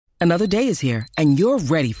Another day is here, and you're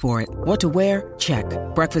ready for it. What to wear? Check.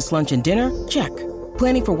 Breakfast, lunch, and dinner? Check.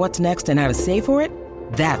 Planning for what's next and how to save for it?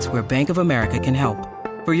 That's where Bank of America can help.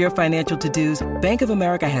 For your financial to-dos, Bank of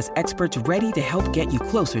America has experts ready to help get you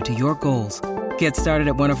closer to your goals. Get started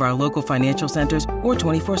at one of our local financial centers or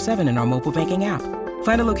 24/7 in our mobile banking app.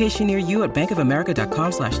 Find a location near you at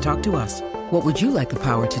bankofamerica.com/talktous. What would you like the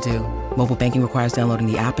power to do? Mobile banking requires downloading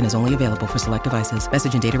the app and is only available for select devices.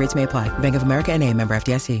 Message and data rates may apply. Bank of America NA, member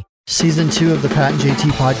FDIC. Season 2 of the Pat and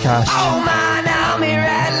JT podcast. Oh man, I'm here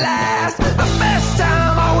at last. The best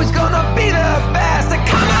time, always gonna be the best.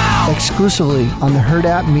 Come on! Exclusively on the Herd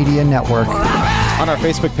App Media Network. On our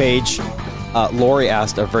Facebook page, Lori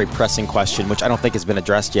asked a very pressing question, which I don't think has been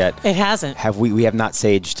addressed yet. It hasn't. We have not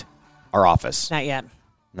saged our office. Not yet.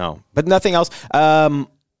 No, but nothing else. I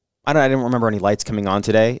didn't remember any lights coming on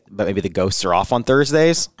today, but maybe the ghosts are off on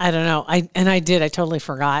Thursdays. I don't know. I totally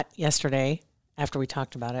forgot yesterday after we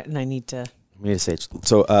talked about it, and I need to. We need to sage.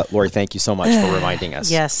 So, Lori, thank you so much for reminding us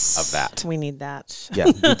of that. We need that. Yeah,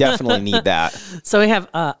 we definitely need that. So we have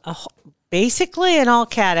basically an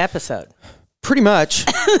all-cat episode. Pretty much.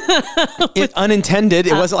 Unintended.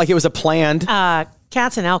 It wasn't like it was a planned.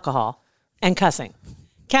 Cats and alcohol and cussing.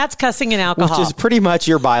 Cats, cussing, and alcohol. Which is pretty much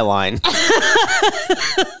your byline.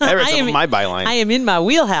 My byline. I am in my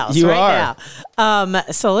wheelhouse right now.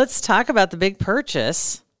 So let's talk about the big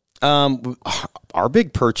purchase. Our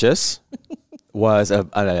big purchase was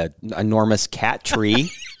an enormous cat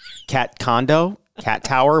tree, cat condo, cat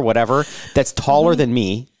tower, whatever, that's taller than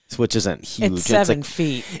me, which isn't huge. It's 7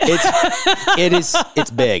 feet.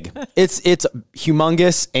 It's big. It's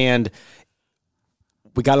humongous, and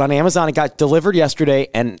we got it on Amazon. It got delivered yesterday,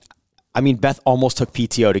 and I mean, Beth almost took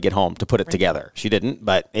PTO to get home to put it together. She didn't,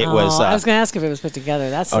 but it was. I was going to ask if it was put together.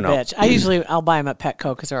 That's the bitch. I'll buy them at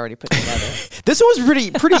Petco because they're already put together. This one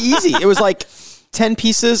was pretty easy. It was like 10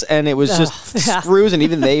 pieces, and it was just screws, and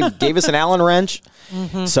even they gave us an Allen wrench.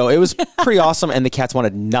 Mm-hmm. So it was pretty awesome, and the cats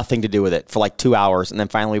wanted nothing to do with it for like 2 hours, and then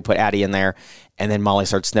finally we put Addie in there, and then Molly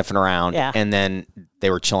started sniffing around, and then they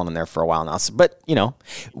were chilling in there for a while now. So, but,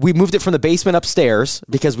 we moved it from the basement upstairs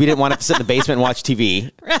because we didn't want to sit in the basement and watch TV.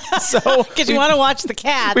 So because you want to watch the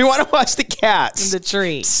cats. We want to watch the cats. In the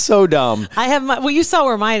tree. So dumb. I have you saw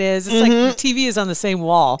where mine is. It's like the TV is on the same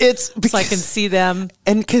wall. So I can see them.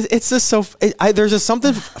 And because it's just so, there's just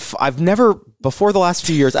something, I've never, before the last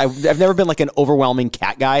few years, I've never been like an overwhelming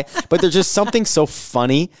cat guy, but there's just something so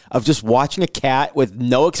funny of just watching a cat with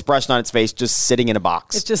no expression on its face just sitting in a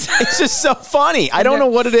box. It's just so funny. I don't know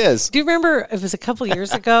what it is. Do you remember, it was a couple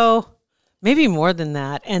years ago, maybe more than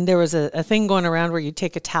that, and there was a thing going around where you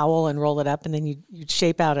take a towel and roll it up, and then you'd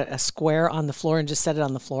shape out a square on the floor and just set it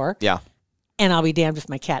on the floor? Yeah. And I'll be damned if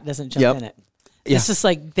my cat doesn't jump in it. Yeah. It's just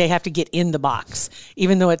like they have to get in the box.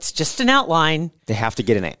 Even though it's just an outline. They have to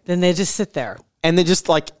get in it. Then they just sit there. And they just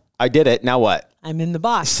like, I did it. Now what? I'm in the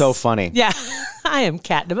box. So funny. Yeah. I am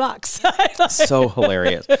cat in a box. So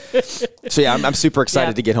hilarious. So yeah, I'm super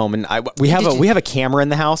excited to get home. And we have a camera in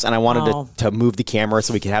the house, and I wanted to move the camera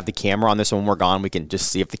so we could have the camera on this when we're gone. We can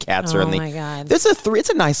just see if the cats are in the. Oh my God. It's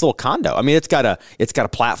a nice little condo. I mean, it's got a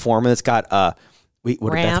platform, and it's got what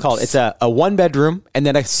did Beth call it? It's a 1-bedroom and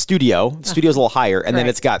then a studio. The studio's a little higher, and then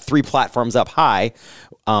it's got 3 platforms up high.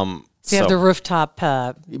 So you have the rooftop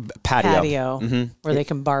patio where they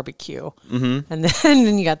can barbecue, and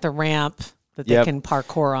then you got the ramp that they can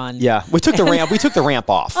parkour on. Yeah, we took the ramp. We took the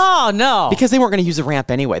ramp off. Oh no! Because they weren't going to use the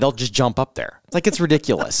ramp anyway. They'll just jump up there. Like, it's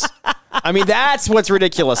ridiculous. I mean, that's what's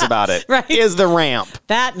ridiculous about it. Right? Is the ramp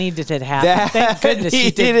that needed to happen? Thank goodness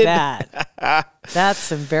you did that.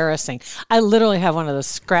 That's embarrassing. I literally have one of those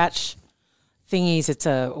scratch thingies. It's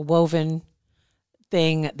a woven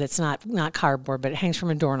thing that's not cardboard, but it hangs from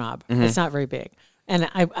a doorknob. Mm-hmm. It's not very big. And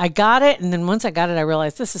I got it, and then once I got it, I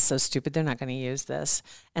realized this is so stupid. They're not going to use this.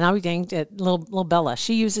 And I'll be danged at little Bella.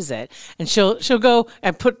 She uses it, and she'll go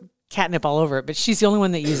and put catnip all over it, but she's the only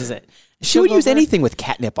one that uses it. She would use anything with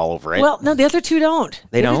catnip all over it. Well, no, the other two don't.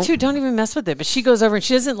 The other two don't even mess with it. But she goes over and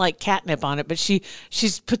she doesn't like catnip on it, but she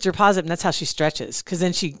puts her paws up, and that's how she stretches. Because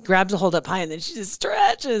then she grabs a hold up high, and then she just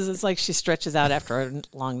stretches. It's like she stretches out after a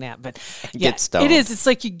long nap. But yeah, it is. It's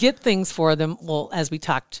like you get things for them. Well, as we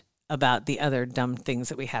talked about the other dumb things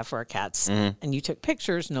that we have for our cats, and you took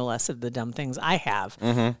pictures, no less, of the dumb things I have.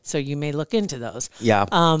 So you may look into those. Yeah.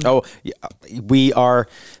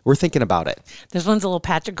 We're thinking about it. There's one's a little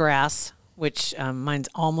patch of grass, which mine's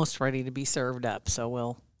almost ready to be served up. So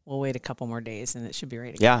we'll wait a couple more days, and it should be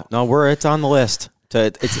ready. Yeah. No, it's on the list.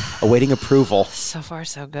 It's awaiting approval. So far,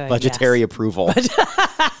 so good. Budgetary approval.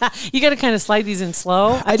 You got to kind of slide these in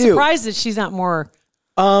slow. I'm surprised that she's not more.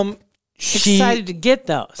 excited to get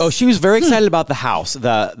those. Oh, she was very excited about the house.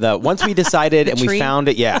 The once we decided and tree? we found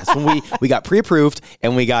it, yes. When we got pre-approved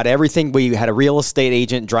and we got everything, we had a real estate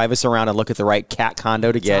agent drive us around and look at the right cat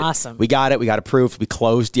condo to get. Awesome. We got it. We got approved. We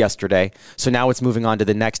closed yesterday. So now it's moving on to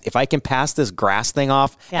the next. If I can pass this grass thing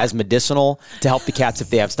off as medicinal to help the cats if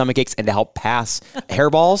they have stomach aches and to help pass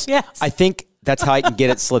hairballs, Yes. I think that's how I can get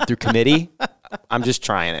it slid through committee. I'm just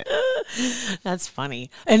trying it. That's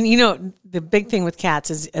funny. And you know, the big thing with cats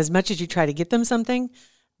is as much as you try to get them something,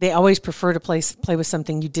 they always prefer to play with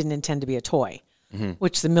something you didn't intend to be a toy,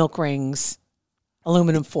 which the milk rings,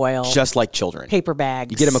 aluminum foil, Just like children. paper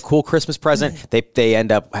bags. You get them a cool Christmas present, they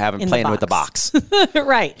end up playing with the box.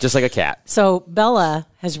 Right. Just like a cat. So Bella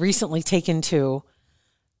has recently taken to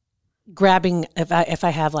grabbing if I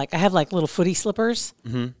have like little footy slippers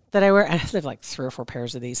that I wear. I have like 3 or 4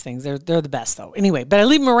 pairs of these things. They're the best though. Anyway, but I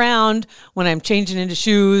leave them around when I'm changing into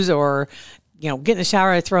shoes or get in the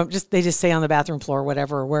shower. I throw them. They just stay on the bathroom floor or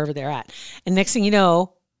whatever, or wherever they're at. And next thing you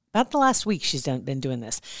know, about the last week she's been doing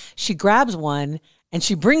this. She grabs one and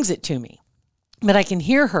she brings it to me, but I can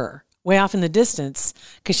hear her way off in the distance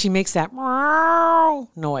because she makes that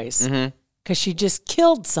noise. Because she just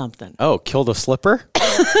killed something. Oh, killed a slipper?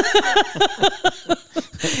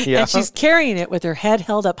 And she's carrying it with her head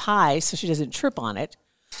held up high so she doesn't trip on it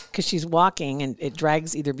because she's walking and it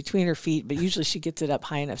drags either between her feet, but usually she gets it up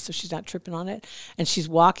high enough so she's not tripping on it. And she's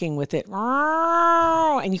walking with it,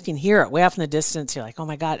 and you can hear it way off in the distance. You're like, oh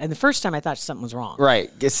my God. And the first time I thought something was wrong. Right.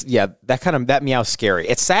 That meow's scary.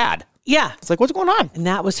 It's sad. Yeah. It's like, what's going on? And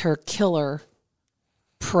that was her killer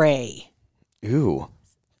prey. Ooh.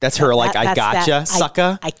 That's her, like, I gotcha,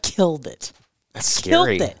 sucker. I killed it. That's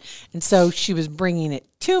scary. Killed it. And so she was bringing it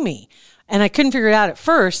to me. And I couldn't figure it out at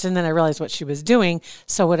first. And then I realized what she was doing.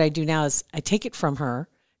 So what I do now is I take it from her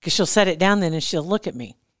because she'll set it down then and she'll look at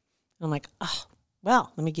me. And I'm like, oh,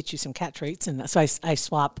 well, let me get you some cat treats. And so I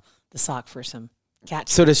swap the sock for some cat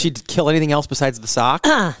treats. So does she kill anything else besides the sock?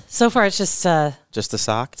 So far, it's just the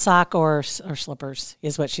sock? Sock or slippers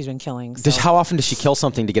is what she's been killing. So. How often does she kill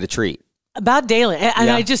something to get a treat? About daily. And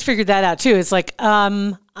I just figured that out too. It's like,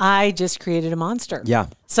 I just created a monster. Yeah.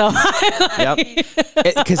 So,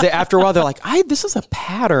 because after a while, they're like, this is a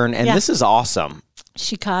pattern and this is awesome.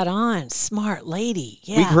 She caught on. Smart lady.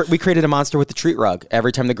 Yeah. We created a monster with the treat rug.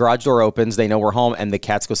 Every time the garage door opens, they know we're home and the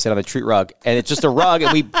cats go sit on the treat rug. And it's just a rug.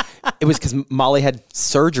 And it was because Molly had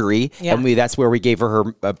surgery and that's where we gave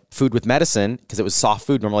her food with medicine because it was soft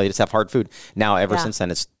food. Normally they just have hard food. Now, ever since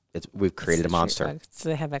then, we've created a monster. So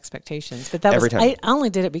they have expectations. But I only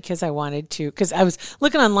did it because I wanted to, because I was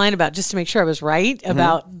looking online just to make sure I was right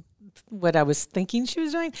about what I was thinking she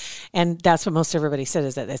was doing. And that's what most everybody said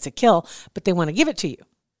is that it's a kill, but they want to give it to you.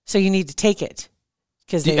 So you need to take it.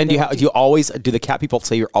 Do you always, do the cat people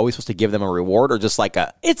say you're always supposed to give them a reward or just like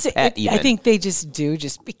I think they just do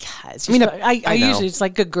just because. I usually it's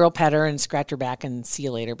like good girl pet her and scratch her back and see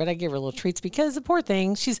you later. But I give her little treats because the poor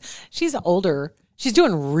thing, she's older. She's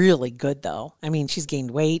doing really good, though. I mean, she's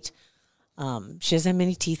gained weight. She doesn't have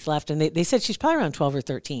many teeth left. And they said she's probably around 12 or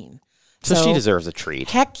 13. So she deserves a treat.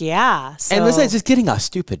 Heck yeah. And besides just getting a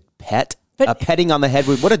stupid pet, a petting on the head,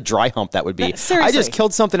 what a dry hump that would be. Seriously. I just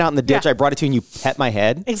killed something out in the ditch. I brought it to you and you pet my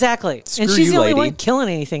head. Exactly. Screw and she's you, the only lady. one killing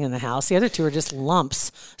anything in the house. The other two are just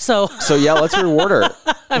lumps. So yeah, let's reward her.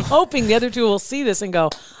 I'm hoping the other two will see this and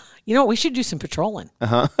go, you know what, we should do some patrolling.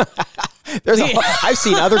 I've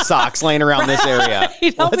seen other socks laying around this area.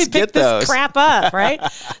 Right? Help me pick this crap up, right?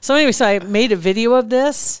 So anyway, I made a video of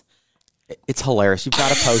this. It's hilarious. You've got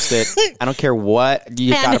to post it. I don't care what.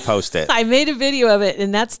 You've got to post it. I made a video of it,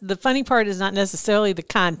 and that's the funny part is not necessarily the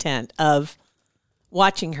content of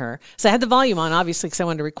watching her. So I had the volume on, obviously, because I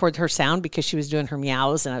wanted to record her sound because she was doing her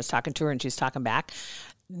meows, and I was talking to her, and she was talking back.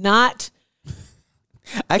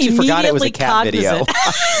 I actually forgot it was a cat video.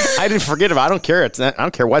 I didn't forget about it. I don't care. I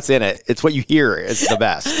don't care what's in it. It's what you hear is the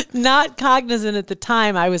best. Not cognizant at the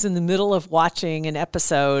time. I was in the middle of watching an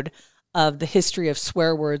episode of The History of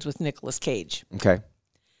Swear Words with Nicolas Cage. Okay.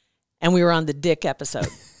 And we were on the Dick episode.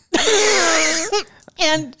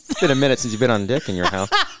 And it's been a minute since you've been on Dick in your house.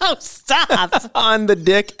 Oh, stop. On the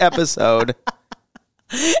Dick episode.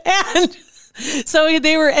 And so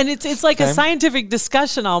they were, and it's like a scientific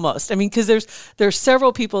discussion almost. I mean, because there's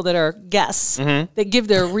several people that are guests that give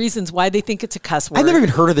their reasons why they think it's a cuss word. I've never even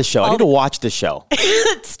heard of this show. I need to watch this show.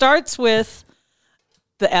 It starts with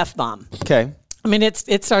the F-bomb. Okay. I mean,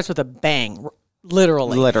 it starts with a bang,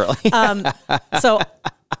 literally. So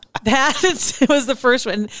that was the first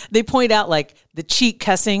one. They point out like the cheat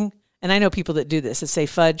cussing, and I know people that do this. That say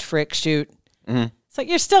fudge, frick, shoot. So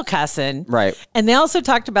you're still cussing. Right. And they also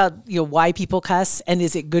talked about, why people cuss and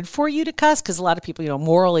is it good for you to cuss? Because a lot of people,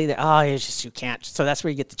 morally, it's just you can't. So that's where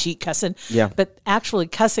you get the cheat cussing. Yeah. But actually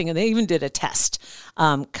cussing, and they even did a test.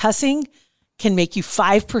 Cussing can make you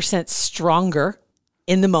 5% stronger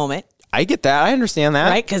in the moment. I get that. I understand that.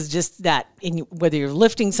 Right? Because just that, whether you're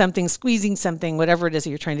lifting something, squeezing something, whatever it is that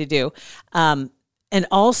you're trying to do. And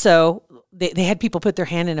also, they had people put their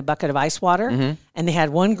hand in a bucket of ice water, and they had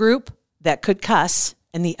one group that could cuss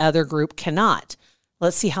and the other group cannot.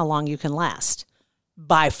 Let's see how long you can last.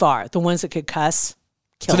 By far, the ones that could cuss,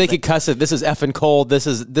 so they could cuss it. This is effing cold. This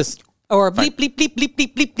is this. Or bleep, bleep, bleep, bleep,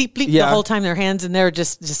 bleep, bleep, bleep, bleep. Yeah. The whole time their hands in there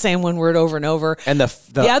just saying one word over and over. And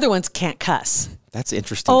the other ones can't cuss. That's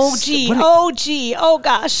interesting. Oh, gee. Oh,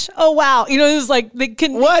 gosh. Oh, wow. It was like they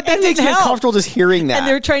couldn't. What? That makes me help. uncomfortable just hearing that. And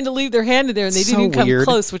they're trying to leave their hand in there and they didn't even come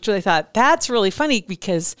close, which I thought that's really funny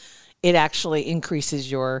because it actually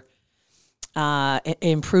increases your, it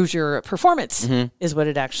improves your performance is what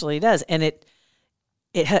it actually does. And it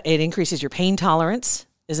increases your pain tolerance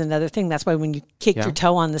is another thing. That's why when you kick your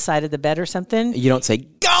toe on the side of the bed or something, you don't say,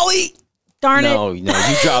 golly. Darn it. No,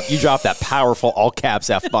 you drop that powerful all caps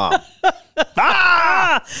F-bomb.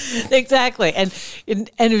 Exactly. And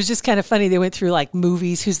it was just kind of funny. They went through like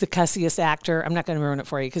movies. Who's the cussiest actor? I'm not going to ruin it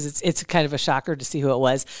for you because it's kind of a shocker to see who it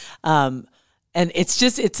was. And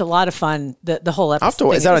it's a lot of fun. The whole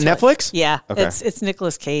episode. Is that on Netflix? Yeah. Okay. It's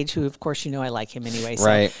Nicolas Cage, who of course I like him anyway. So.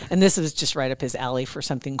 Right. And this was just right up his alley for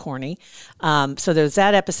something corny. So there's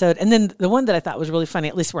that episode, and then the one that I thought was really funny,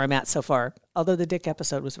 at least where I'm at so far. Although the dick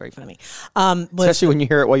episode was very funny. Especially when you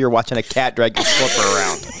hear it while you're watching a cat drag your slipper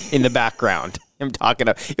around in the background.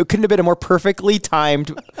 It couldn't have been a more perfectly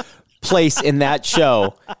timed place in that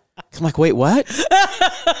show. I'm like, wait, what?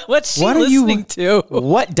 What's she listening to?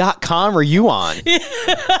 What.com are you on?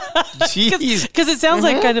 Jeez. Because it sounds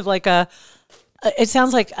like kind of like a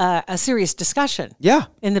serious discussion. Yeah.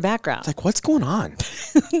 In the background. It's like, what's going on?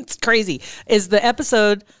 It's crazy. Is the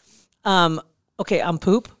episode, on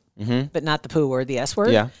poop, but not the poo or the S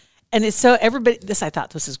word. Yeah. And it's so everybody, I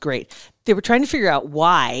thought this is great. They were trying to figure out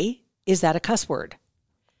why is that a cuss word?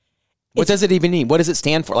 What does it even mean? What does it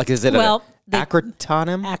stand for? Like, is it an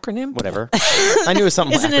acronym? Whatever. I knew it was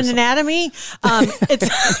something. Is it an anatomy?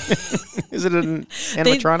 Is it an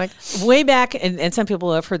animatronic? Way back, and some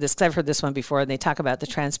people have heard this because I've heard this one before. And they talk about the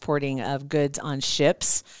transporting of goods on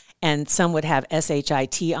ships, and some would have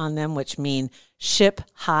SHIT on them, which mean ship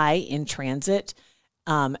high in transit.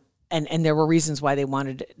 And there were reasons why they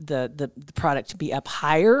wanted the product to be up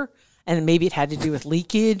higher. And maybe it had to do with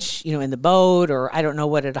leakage, in the boat, or I don't know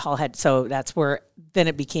what it all had. So that's where then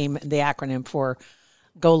it became the acronym for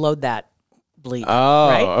go load that bleep. Oh,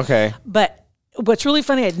 right? Okay. But what's really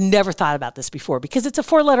funny, I'd never thought about this before because it's a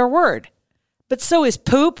 4-letter word. But so is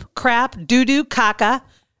poop, crap, doo-doo, caca,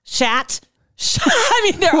 shat. I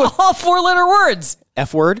mean, they're all 4-letter words.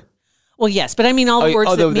 F word? Well, yes, but I mean all the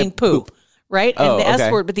words that mean poop, right? And the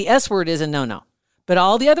S word, but the S word is a no-no. But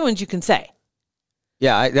all the other ones you can say.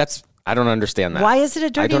 Yeah, I don't understand that. Why is it a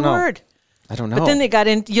dirty word? I don't know. But then they got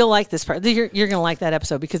in. You'll like this part. You're going to like that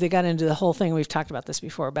episode because they got into the whole thing. We've talked about this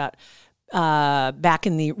before about back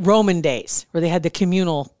in the Roman days where they had the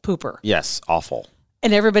communal pooper. Yes, awful.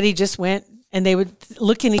 And everybody just went and they would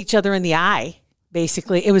look in each other in the eye.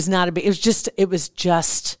 Basically, it was not a big. It was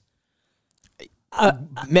just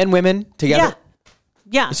men, women together.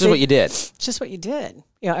 Yeah. This is what you did. It's just what you did.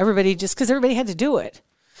 Everybody because everybody had to do it.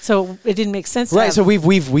 So it didn't make sense. Right. So we've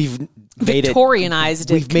made Victorianized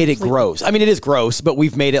it. We've made it gross. I mean, it is gross, but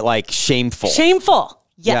we've made it like shameful. Shameful.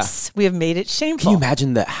 Yes, we have made it shameful. Can you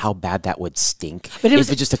imagine how bad that would stink? But if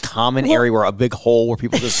it's just a common area where a big hole where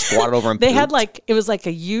people just squatted over and they pooped. had it was like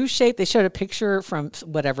a U shape. They showed a picture from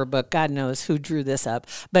whatever book. God knows who drew this up.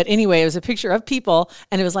 But anyway, it was a picture of people,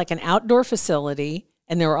 and it was like an outdoor facility,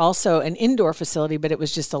 and there were also an indoor facility, but it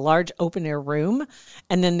was just a large open air room,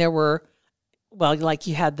 and then there were. Well, like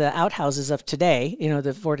you had the outhouses of today,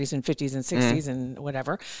 the 40s and 50s and 60s and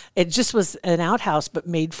whatever. It just was an outhouse, but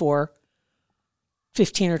made for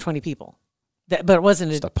 15 or 20 people. But it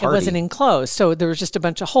wasn't it wasn't enclosed, so there was just a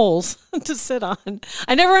bunch of holes to sit on.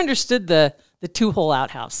 I never understood the 2-hole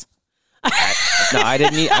outhouse. No, I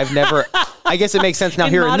didn't. I've never. I guess it makes sense now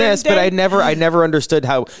hearing this, but I never understood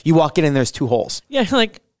how you walk in and there's 2 holes. Yeah,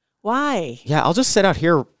 like why? Yeah, I'll just sit out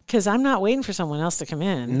here. Because I'm not waiting for someone else to come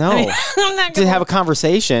in. No. I'm not to have a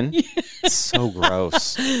conversation. It's so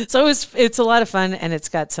gross. So it's a lot of fun, and it's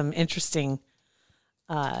got some interesting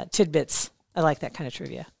tidbits. I like that kind of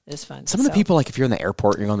trivia. It's fun. Some of the people, like if you're in the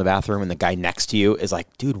airport, you're going to the bathroom, and the guy next to you is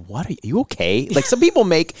like, dude, what are you okay? Like some people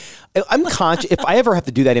I'm conscious, if I ever have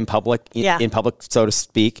to do that in public, so to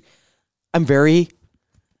speak, I'm very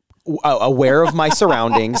aware of my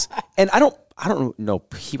surroundings, and I don't know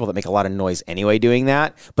people that make a lot of noise anyway doing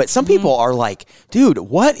that, but some people are like, dude,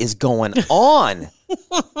 what is going on?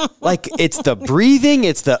 Like, it's the breathing,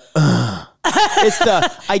 it's the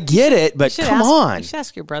I get it, but come on. You should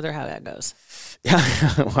ask your brother how that goes. Yeah.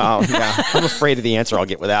 Wow. Yeah. I'm afraid of the answer I'll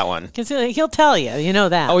get with that one. Because he'll tell you. You know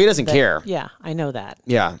that. Oh, he doesn't care. Yeah, I know that.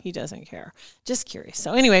 Yeah. He doesn't care. Just curious.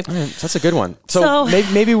 So anyway. That's a good one. So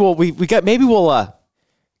maybe we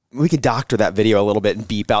could doctor that video a little bit and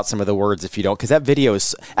beep out some of the words if you don't, because that video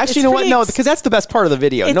is actually, you know what? No, because that's the best part of the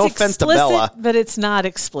video. No offense to Bella, but it's not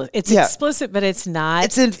explicit. It's explicit, but it's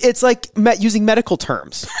not. It's like using medical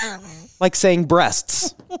terms, like saying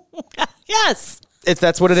breasts. Yes,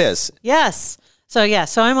 that's what it is. Yes. So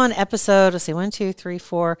I'm on episode. Let's see, 1, 2, 3,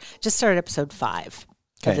 4. Just started episode 5.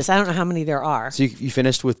 Okay. This, I don't know how many there are. So you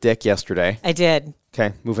finished with Dick yesterday. I did.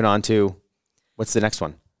 Okay, moving on to what's the next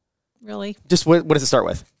one? Really? Just what does it start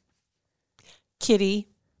with? Kitty.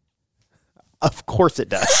 Of course it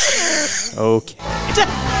does. Okay.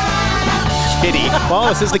 Kitty. Well,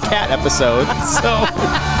 this is the cat episode, so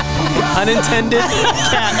unintended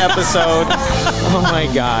cat episode. Oh my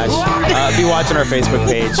gosh. Be watching our Facebook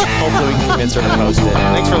page. Hopefully we can convince her to post it.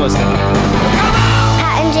 Thanks for listening.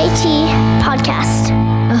 Pat and JT Podcast,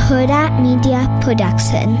 a Hurrdat Media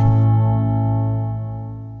Production.